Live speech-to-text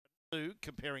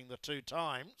comparing the two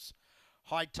times.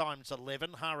 High Times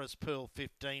 11, Hara's Pearl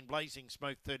 15, Blazing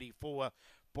Smoke 34,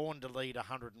 Born to Lead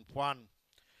 101.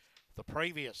 The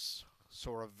previous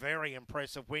saw a very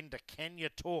impressive win to Can You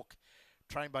Talk,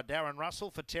 trained by Darren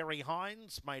Russell for Terry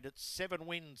Hines, made it 7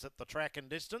 wins at the track and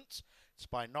distance. It's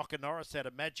by Knocker Norris out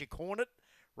of Magic Hornet,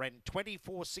 ran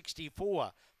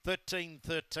 24.64,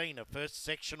 13.13, a first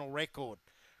sectional record.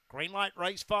 Green light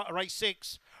race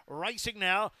 6, racing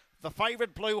now. The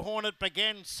favourite Blue Hornet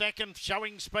began second,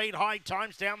 showing speed. High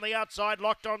Times down the outside,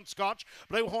 locked on Scotch.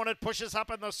 Blue Hornet pushes up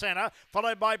in the centre,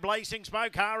 followed by Blazing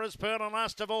Smoke, Hara's Pearl, and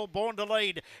last of all, Born to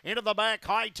Lead. Into the back,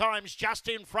 High Times just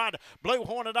in front. Blue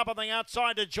Hornet up on the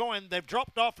outside to join. They've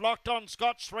dropped off, locked on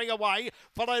Scotch, 3 away,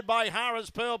 followed by Hara's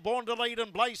Pearl, Born to Lead,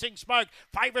 and Blazing Smoke.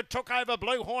 Favourite took over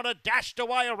Blue Hornet, dashed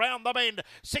away around the bend.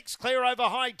 6 clear over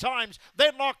High Times,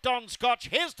 then locked on Scotch.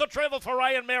 Here's the treble for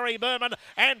Ray and Mary Berman,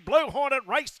 and Blue Hornet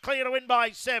raced clear to win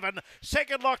by 7.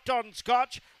 Second locked on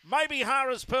Scotch. Maybe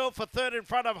Hara's Pearl for third in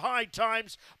front of High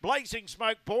Times. Blazing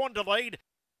Smoke, Born to Lead.